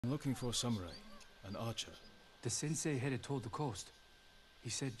I'm looking for a samurai, an archer. The sensei headed toward the coast.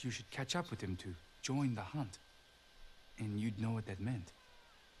 He said you should catch up with him to join the hunt. And you'd know what that meant.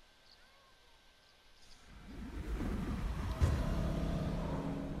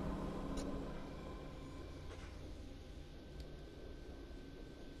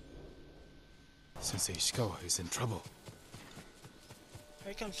 Sensei Ishikawa is in trouble.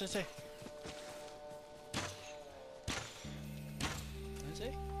 Here he comes, Sensei.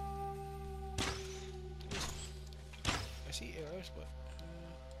 Sensei? I see arrows, but...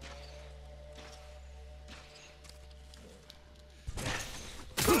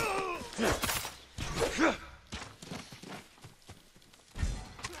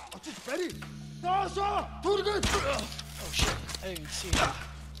 Oh shit, I didn't even see it.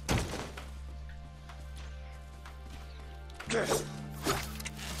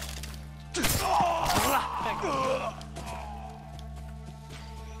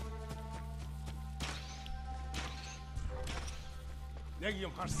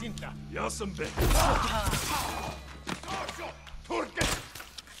 Negium Harsinta. Yasambe. Oh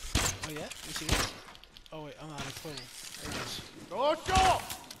yeah? You see it? Oh wait, I'm out of clothing. There it is.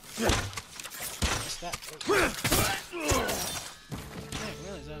 What's that? Oh. I didn't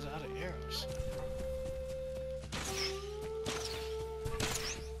realize I was out of arrows.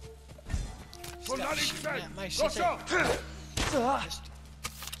 Yeah, my sensei.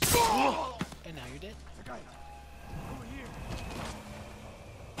 And now you're dead. Over here.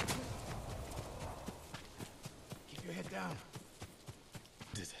 Keep your head down.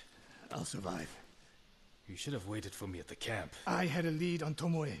 I'll survive. You should have waited for me at the camp. I had a lead on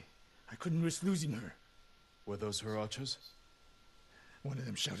Tomoe. I couldn't risk losing her. Were those her archers? One of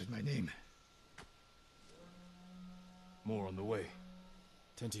them shouted my name. More on the way.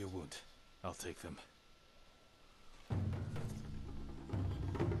 Tend to your wound. I'll take them.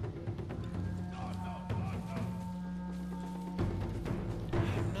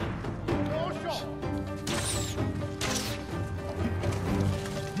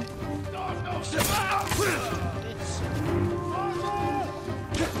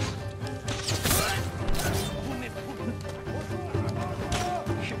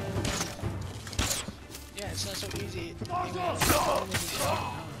 Yeah, it's not so easy. Ow.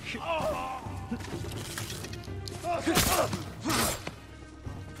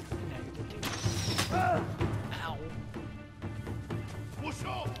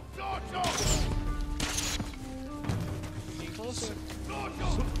 Get closer. Go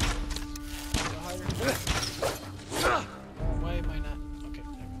harder. Why am I not? Okay,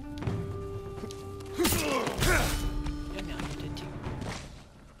 there we go. And now you did too.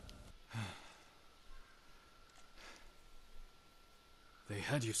 They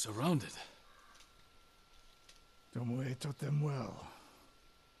had you surrounded. Tomoe taught them well.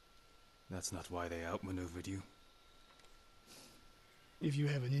 That's not why they outmaneuvered you. If you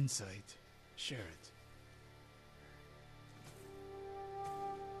have an insight, share it.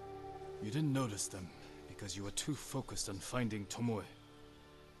 You didn't notice them because you were too focused on finding Tomoe.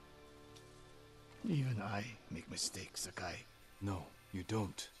 Even I make mistakes, Sakai. No, you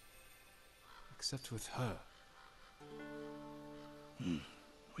don't. Except with her.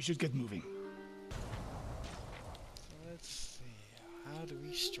 We should get moving. Let's see. How do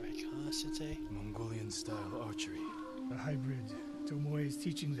we strike, huh, Sensei? Mongolian-style archery. A hybrid. Tomoe is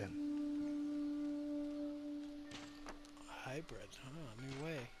teaching them. Hybrid, huh? New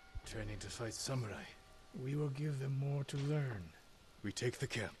way. Training to fight samurai. We will give them more to learn. We take the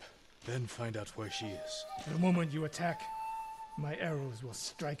camp, then find out where she is. The moment you attack, my arrows will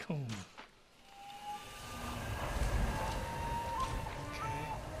strike home. Okay.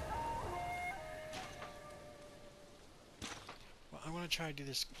 Well, I'm gonna try to do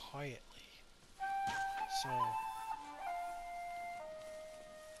this quietly. So...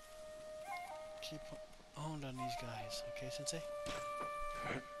 keep honed on these guys, okay, Sensei?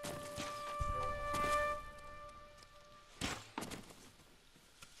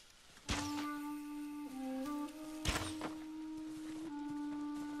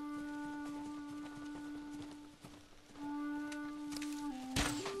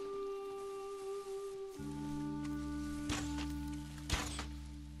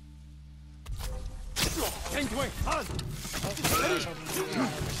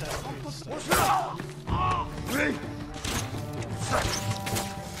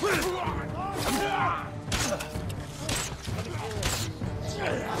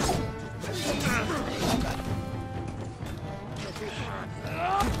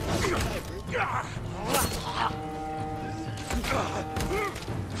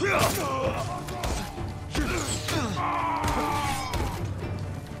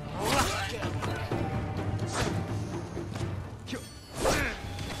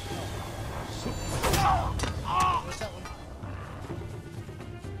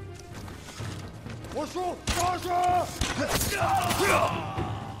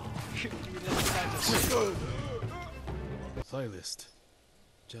 Supply list.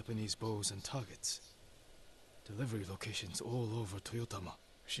 Japanese bows and targets. Delivery locations all over Toyotama.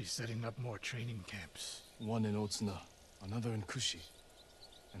 She's setting up more training camps. One in Otsuna, another in Kushi,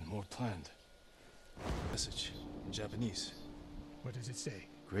 and more planned. Message in Japanese. What does it say?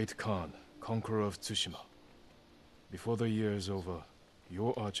 Great Khan, conqueror of Tsushima. Before the year is over,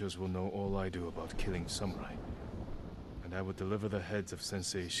 your archers will know all I do about killing samurai. And I will deliver the heads of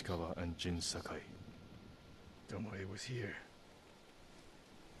Sensei Ishikawa and Jin Sakai. Tomoe was here.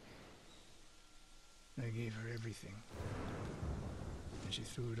 I gave her everything. And she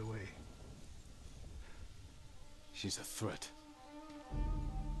threw it away. She's a threat.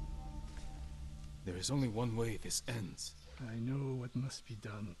 There is only one way this ends. I know what must be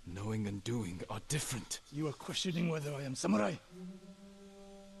done. Knowing and doing are different. You are questioning whether I am samurai?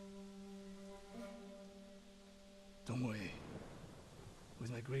 Tomoe was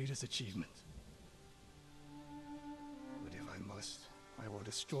my greatest achievement. But if I must, I will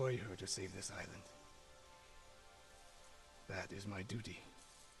destroy her to save this island. That is my duty.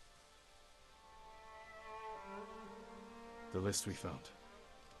 The list we found.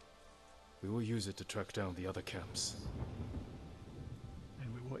 We will use it to track down the other camps.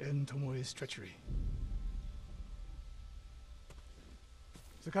 And we will end Tomoe's treachery.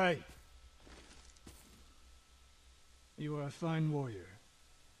 Sakai! You are a fine warrior.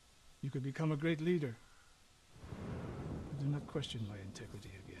 You could become a great leader. But do not question my integrity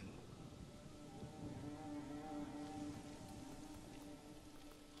again.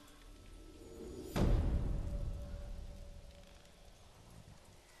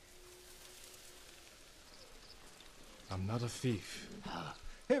 I'm not a thief.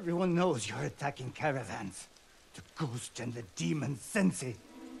 Everyone knows you're attacking caravans. The ghost and the demon Sensei.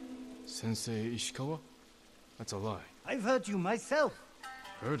 Sensei Ishikawa? That's a lie. I've heard you myself.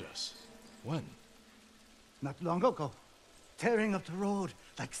 Heard us? When? Not long ago. Tearing up the road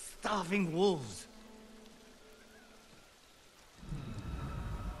like starving wolves.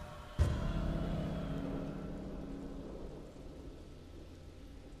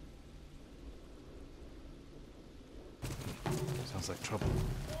 Sounds like trouble.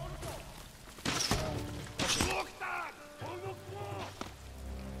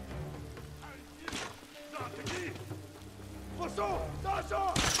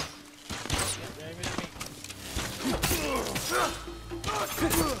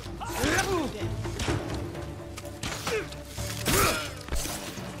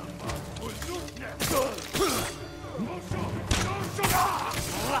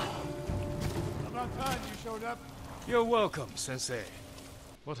 About time you showed up. You're welcome, Sensei.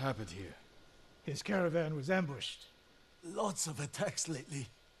 What happened here? His caravan was ambushed. Lots of attacks lately.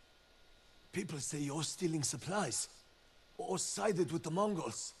 People say you're stealing supplies. Or sided with the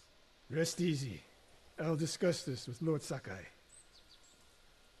Mongols. Rest easy. I'll discuss this with Lord Sakai.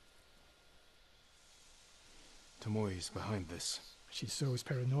 Tomoe is behind this. She sows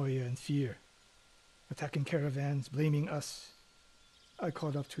paranoia and fear. Attacking caravans, blaming us. I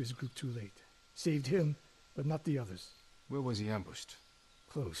caught up to his group too late. Saved him, but not the others. Where was he ambushed?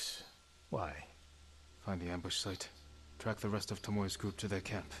 Close. Why? Find the ambush site. Track the rest of Tomoe's group to their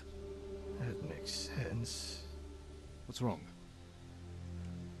camp. That makes sense. What's wrong?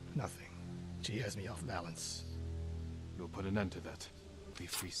 Nothing. She has me off balance. You'll put an end to that. Be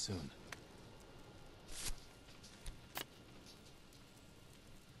free soon.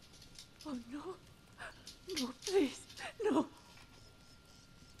 Oh, no. No, please. No.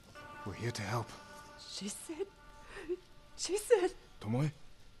 We're here to help. She said... Tomoe?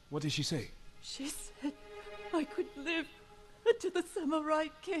 What did she say? She said I could live until the samurai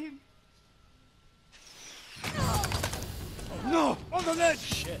came. No! On the ledge!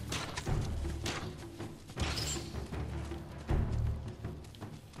 Shit.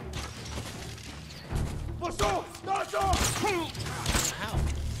 Ow!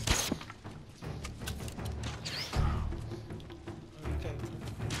 Okay.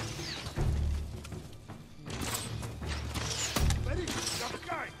 Ready? Stop the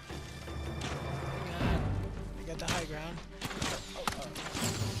guy! I got the high ground.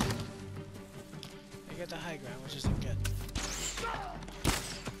 I got the high ground, which isn't good.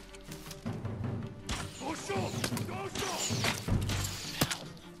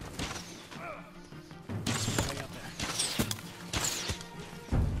 Something up there.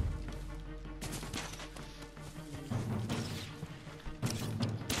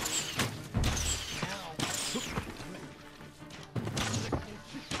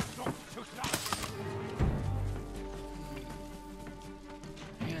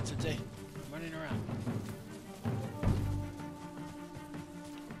 Hang on, Sensei. I'm running around.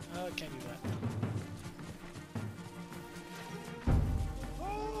 Oh, it can't do that.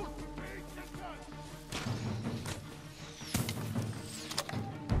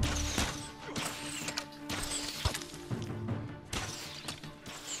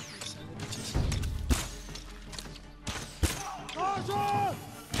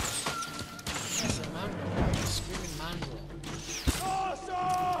 That's a mongrel, right? Screaming mongrel.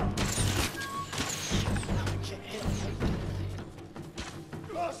 No, I can't hit him.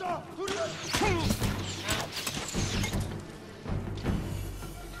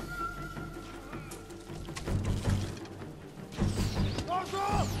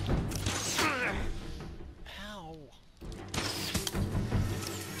 Ow.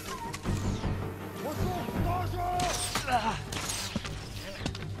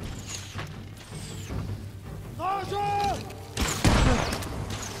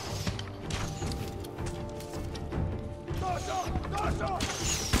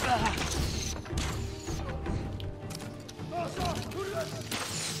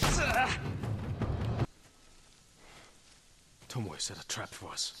 Tomoe set a trap for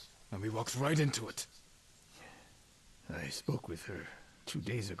us, and we walked right into it. I spoke with her 2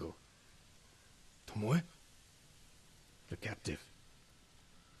 days ago. Tomoe? The captive.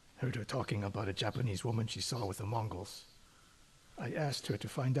 Heard her talking about a Japanese woman she saw with the Mongols. I asked her to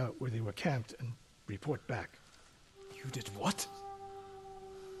find out where they were camped and report back. You did what?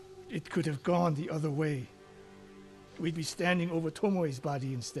 It could have gone the other way. We'd be standing over Tomoe's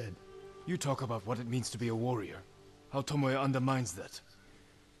body instead. You talk about what it means to be a warrior, how Tomoe undermines that.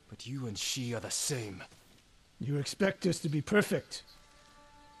 But you and she are the same. You expect us to be perfect.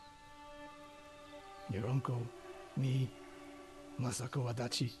 Your uncle, me, Masako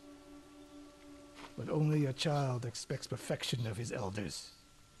Adachi. But only a child expects perfection of his elders.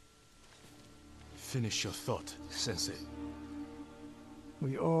 Finish your thought, Sensei.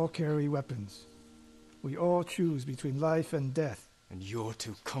 We all carry weapons. We all choose between life and death. And you're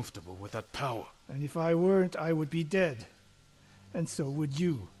too comfortable with that power. And if I weren't, I would be dead. And so would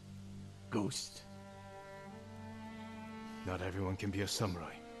you, Ghost. Not everyone can be a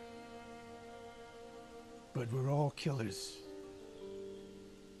samurai. But we're all killers.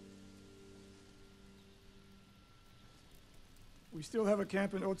 We still have a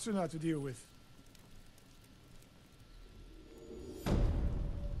camp in Otsuna to deal with.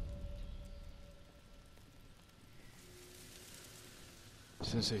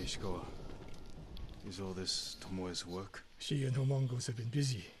 Sensei Ishikawa, is all this Tomoe's work? She and her Mongols have been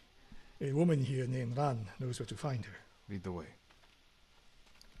busy. A woman here named Ran knows where to find her. Lead the way.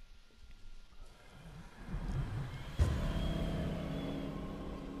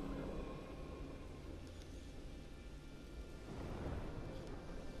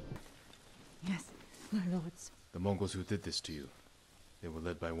 Yes, my lords. The Mongols who did this to you, they were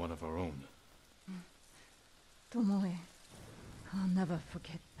led by one of our own. Tomoe. I'll never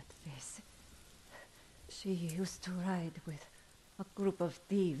forget that face. She used to ride with a group of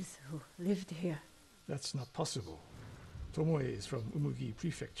thieves who lived here. That's not possible. Tomoe is from Umugi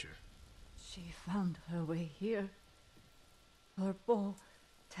Prefecture. She found her way here. Her bow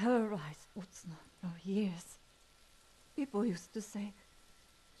terrorized Utsuna for years. People used to say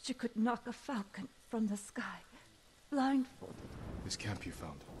she could knock a falcon from the sky, blindfolded. This camp you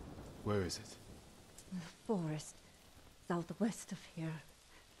found, where is it? The forest, southwest of here.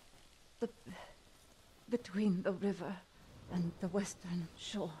 Between the river and the western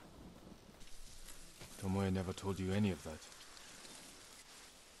shore. Tomoe never told you any of that.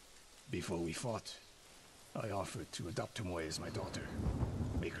 Before we fought, I offered to adopt Tomoe as my daughter.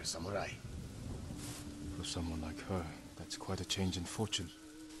 Make her samurai. For someone like her, that's quite a change in fortune.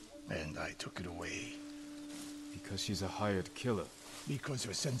 And I took it away. Because she's a hired killer. Because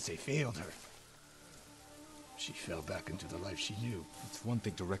her sensei failed her. She fell back into the life she knew. It's one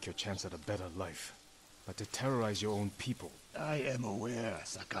thing to wreck your chance at a better life, but to terrorize your own people. I am aware,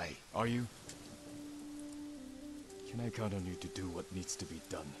 Sakai. Are you? Can I count on you to do what needs to be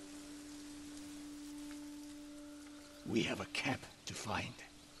done? We have a camp to find.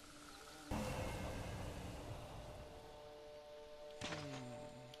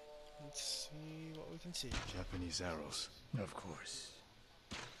 Let's see what we can see. Japanese arrows. Of course.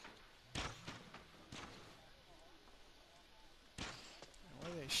 What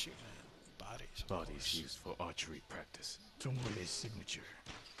are they shooting at? Bodies. of Bodies course. used for archery practice. Tomoe's signature.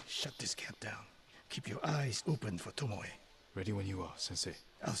 Shut this camp down. Keep your eyes open for Tomoe. Ready when you are, Sensei.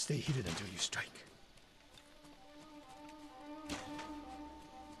 I'll stay hidden until you strike.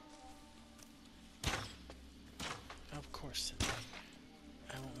 Of course, Sensei.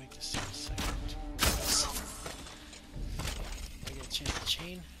 I won't make this a second. I get a chance to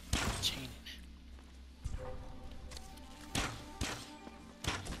chain. chain it.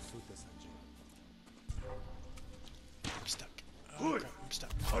 I'm stuck. Oh, crap, I'm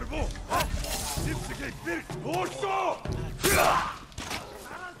stuck.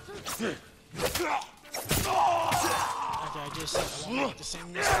 Okay, I just said I won't make the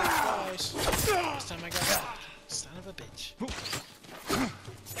same mistake twice. This time I got caught. Son of a bitch.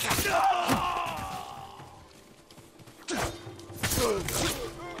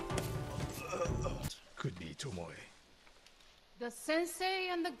 Could be Tomoe. The Sensei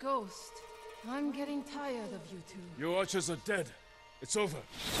and the Ghost. I'm getting tired of you two. Your archers are dead. It's over.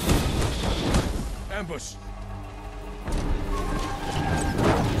 Ambush.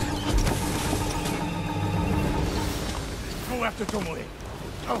 Go after Tomoe.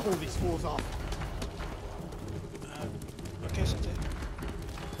 I'll hold these fools off. Okay, Sensei.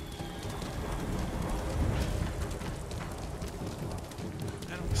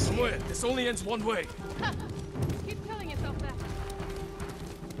 I don't see Tomoe, it. this only ends one way. Keep telling yourself that.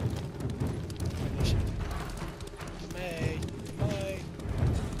 May,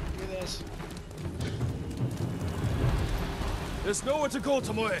 do this. There's nowhere to go,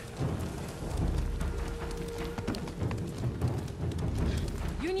 Tomoe.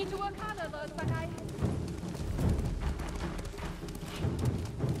 You need to work harder, Lord Sakai.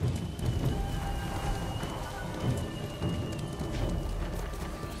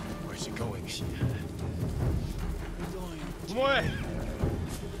 Where's she going? We're going. Tomoe!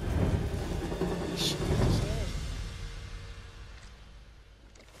 Shit,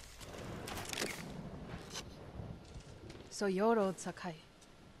 So you're old Sakai,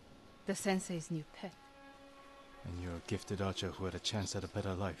 the Sensei's new pet. And you're a gifted archer who had a chance at a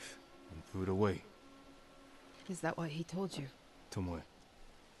better life and threw it away. Is that what he told you? Tomoe,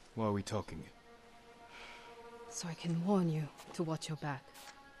 why are we talking? So I can warn you to watch your back.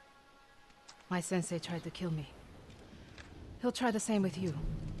 My Sensei tried to kill me. He'll try the same with you.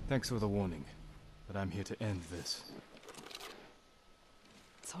 Thanks for the warning, but I'm here to end this.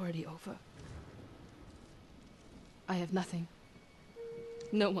 It's already over. I have nothing.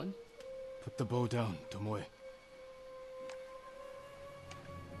 No one. Put the bow down, Tomoe.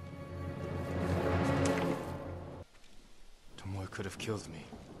 Tomoe could have killed me,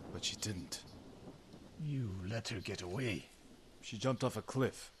 but she didn't. You let her get away. She jumped off a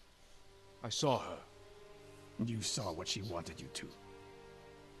cliff. I saw her. You saw what she wanted you to.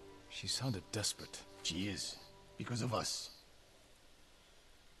 She sounded desperate. She is. Because of us.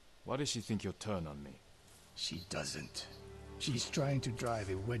 Why does she think you'll turn on me? She doesn't. She's trying to drive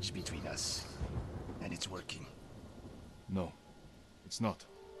a wedge between us. And it's working. No, it's not.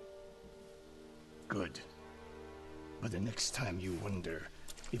 Good. But the next time you wonder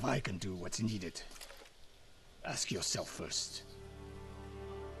if I can do what's needed, ask yourself first.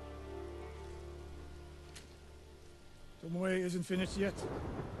 Tomoe isn't finished yet.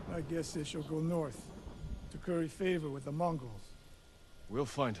 I guess they shall go north, to curry favor with the Mongols. We'll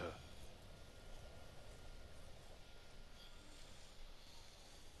find her.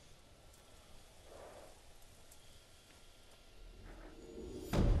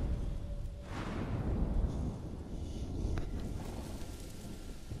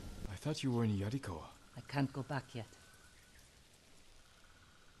 I thought you were in Yarikawa. I can't go back yet.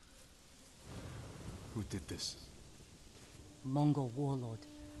 Who did this? Mongol warlord,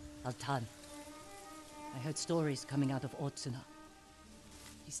 Altan. I heard stories coming out of Otsuna.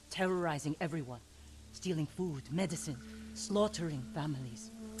 He's terrorizing everyone, stealing food, medicine, slaughtering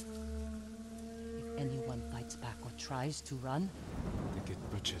families. If anyone fights back or tries to run, They get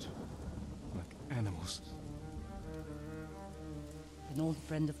butchered. Like animals. an old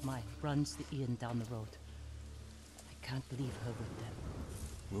friend of mine runs the inn down the road. I can't leave her with them.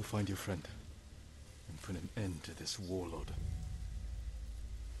 We'll find your friend. And put an end to this warlord.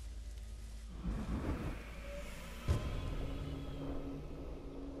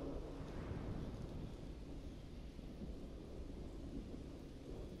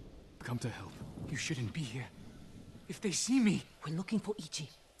 Come to help. You shouldn't be here. If they see me... We're looking for Ichi.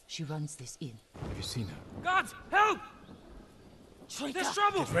 She runs this inn. Have you seen her? Gods, help! Traitor! There's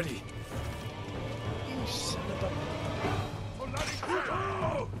trouble! Get ready. You son of a...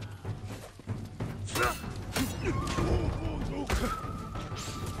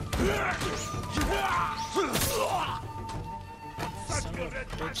 Son of a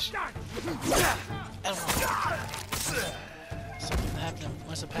bitch. Something happened.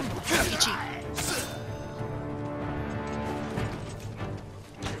 Must have happened to Ichi.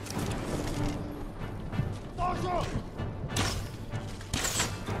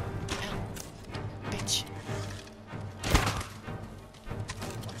 Bitch.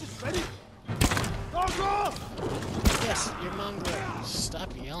 Yes, you're mongrel.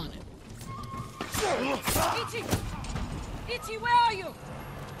 Stop yelling it. Ichi! Ichi, where are you?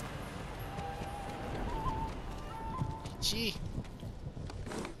 Ichi.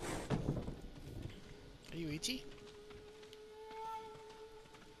 Are you Ichi?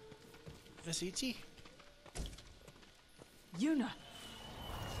 Miss Ichi? Yuna!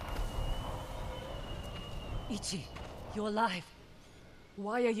 Ichi, you're alive.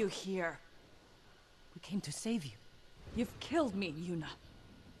 Why are you here? We came to save you. You've killed me, Yuna.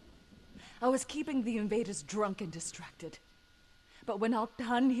 I was keeping the invaders drunk and distracted. But when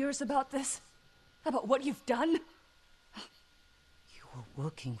Altan hears about this, about what you've done, You were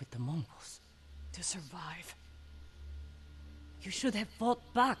working with the Mongols. to survive, You should have fought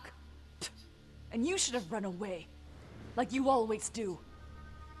back. and you should have run away, like you always do.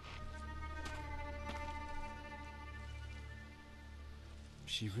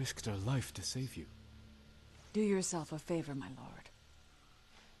 She risked her life to save you. Do yourself a favor, my lord.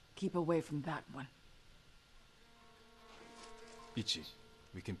 Keep away from that one. Ichi,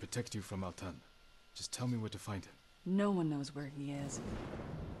 we can protect you from Altan. Just tell me where to find him. No one knows where he is.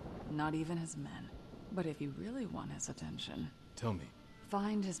 Not even his men. But if you really want his attention, Tell me.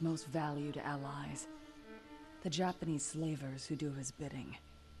 find his most valued allies. The Japanese slavers who do his bidding.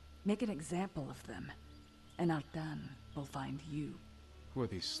 Make an example of them. And Altan will find you. Who are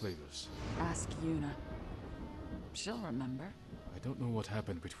these slavers? Ask Yuna. She'll remember. I don't know what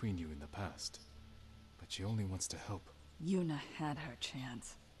happened between you in the past, but she only wants to help. Yuna had her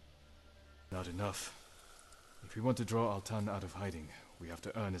chance. Not enough. If we want to draw Altan out of hiding, we have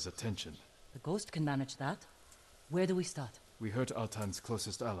to earn his attention. The ghost can manage that. Where do we start? We hurt Altan's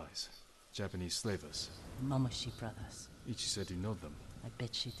closest allies, Japanese slavers. The Momoshi brothers. Ichi said you know them. I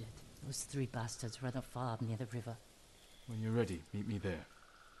bet she did. Those three bastards run a farm near the river. When you're ready, meet me there.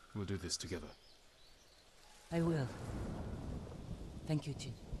 We'll do this together. I will. Thank you,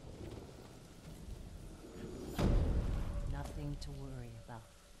 Jin. Nothing to worry about.